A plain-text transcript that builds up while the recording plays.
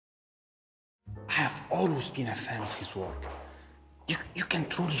I have always been a fan of his work. You can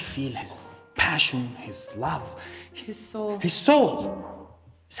truly feel his passion, his love, his soul. His soul.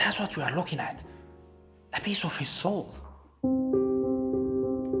 That's what we are looking at. A piece of his soul.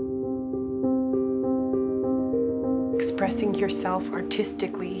 Expressing yourself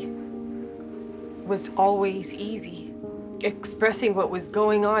artistically was always easy. Expressing what was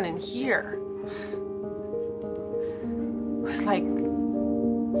going on in here was like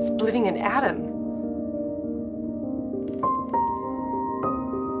splitting an atom.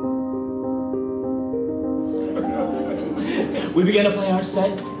 We began to play our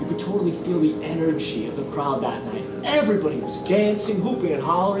set. You could totally feel the energy of the crowd that night. Everybody was dancing, hooping, and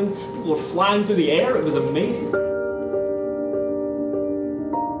hollering. People were flying through the air. It was amazing.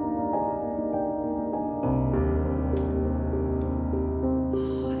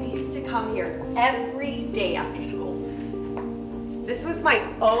 I used to come here every day after school. This was my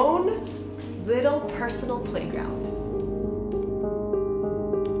own little personal playground.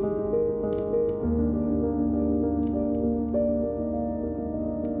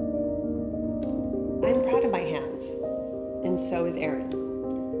 I'm proud of my hands, and so is Aaron.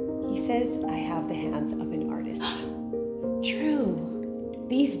 He says I have the hands of an artist. True.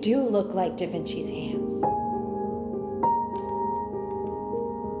 These do look like Da Vinci's hands.